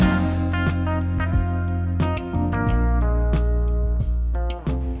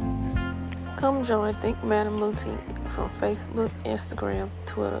Come join Think Madam Boutique from Facebook, Instagram,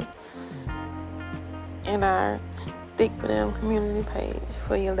 Twitter, and our Think Madam community page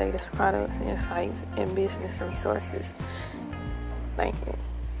for your latest products, insights, and business resources. Thank you.